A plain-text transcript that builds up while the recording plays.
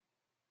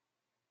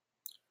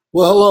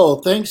Well,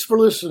 hello. Thanks for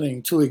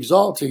listening to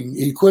Exalting,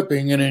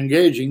 Equipping, and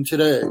Engaging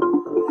today.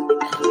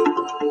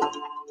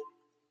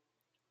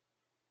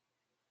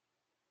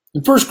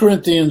 In 1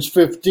 Corinthians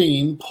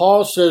 15,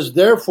 Paul says,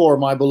 "Therefore,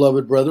 my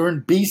beloved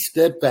brethren, be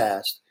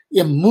steadfast,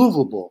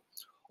 immovable,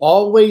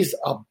 always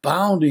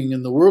abounding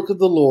in the work of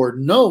the Lord,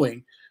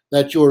 knowing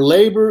that your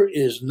labor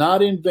is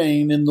not in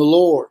vain in the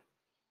Lord."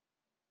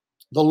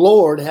 The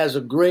Lord has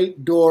a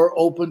great door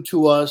open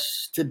to us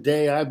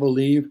today, I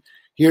believe,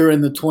 here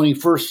in the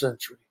 21st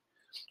century.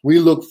 We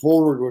look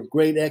forward with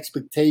great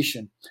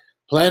expectation,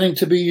 planning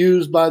to be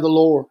used by the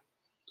Lord,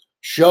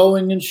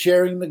 showing and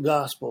sharing the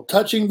gospel,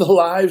 touching the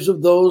lives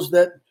of those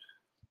that,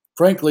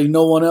 frankly,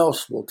 no one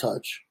else will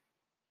touch,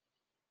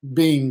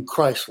 being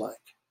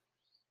Christ-like.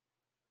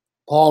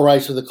 Paul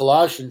writes to the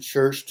Colossian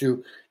church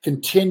to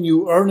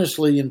continue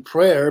earnestly in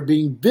prayer,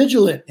 being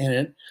vigilant in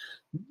it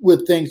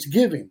with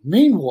thanksgiving.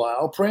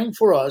 Meanwhile, praying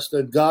for us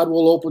that God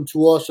will open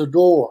to us a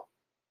door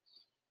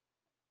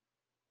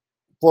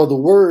for the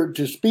word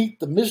to speak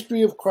the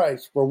mystery of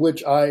Christ, for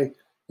which I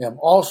am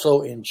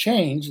also in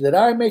chains, that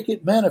I make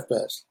it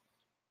manifest,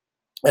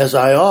 as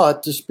I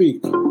ought to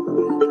speak.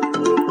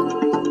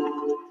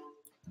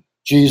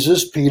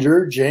 Jesus,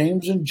 Peter,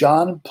 James, and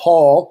John, and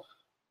Paul,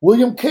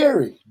 William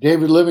Carey,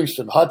 David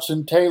Livingstone,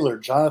 Hudson Taylor,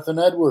 Jonathan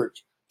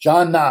Edwards,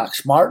 John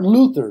Knox, Martin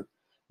Luther,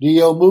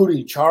 D.L.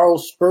 Moody,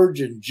 Charles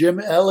Spurgeon, Jim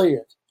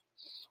Elliot,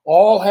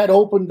 all had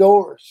open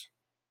doors.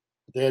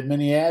 They had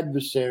many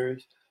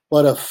adversaries,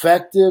 but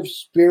effective,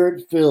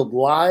 spirit-filled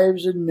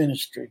lives in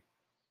ministry.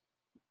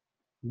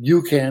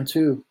 You can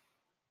too.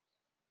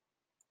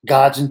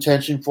 God's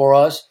intention for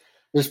us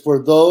is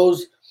for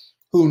those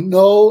who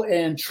know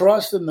and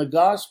trust in the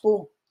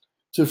gospel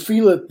to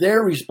feel it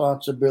their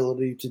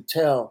responsibility to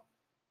tell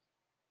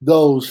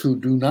those who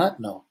do not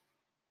know.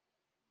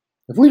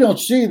 If we don't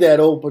see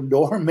that open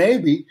door,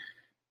 maybe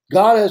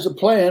God has a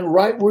plan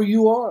right where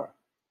you are.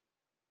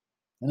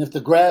 And if the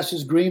grass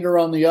is greener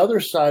on the other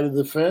side of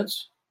the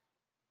fence,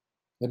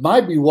 it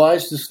might be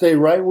wise to stay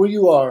right where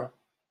you are,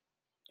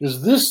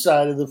 because this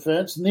side of the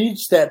fence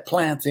needs that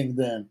planting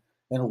then,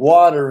 and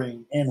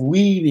watering and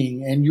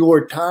weeding, and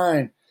your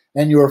time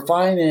and your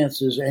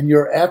finances and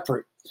your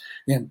effort,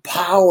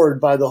 empowered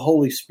by the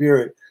Holy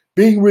Spirit,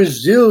 being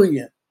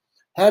resilient,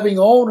 having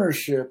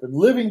ownership, and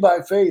living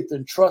by faith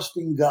and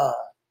trusting God,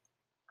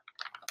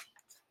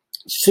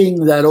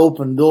 seeing that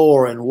open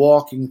door and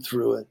walking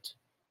through it.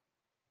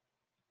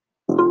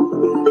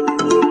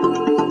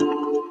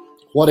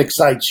 What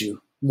excites you?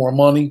 More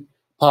money,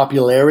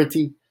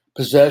 popularity,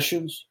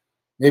 possessions,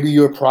 maybe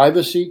your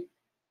privacy?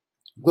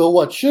 Well,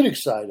 what should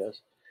excite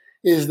us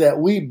is that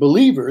we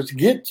believers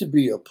get to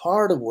be a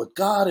part of what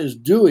God is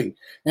doing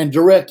and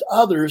direct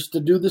others to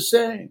do the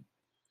same.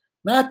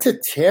 Not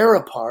to tear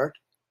apart,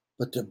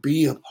 but to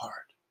be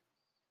apart.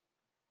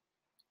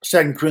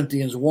 2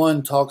 Corinthians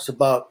 1 talks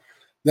about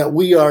that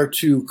we are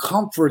to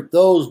comfort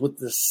those with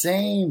the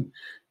same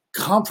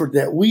comfort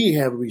that we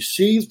have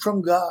received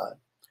from God.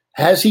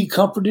 Has He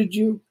comforted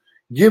you,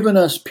 given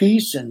us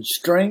peace and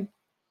strength,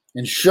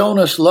 and shown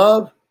us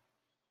love?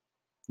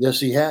 Yes,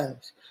 He has.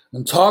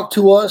 And talked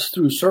to us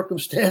through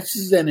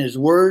circumstances and His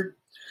word.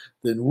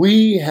 Then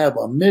we have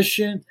a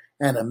mission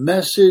and a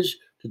message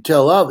to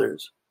tell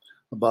others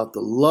about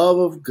the love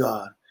of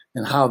God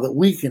and how that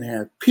we can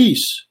have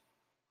peace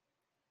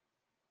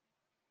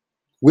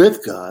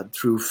with God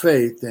through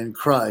faith in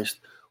Christ.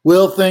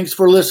 Well, thanks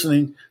for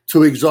listening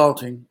to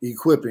Exalting,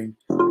 Equipping,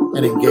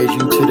 and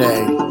Engaging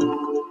today.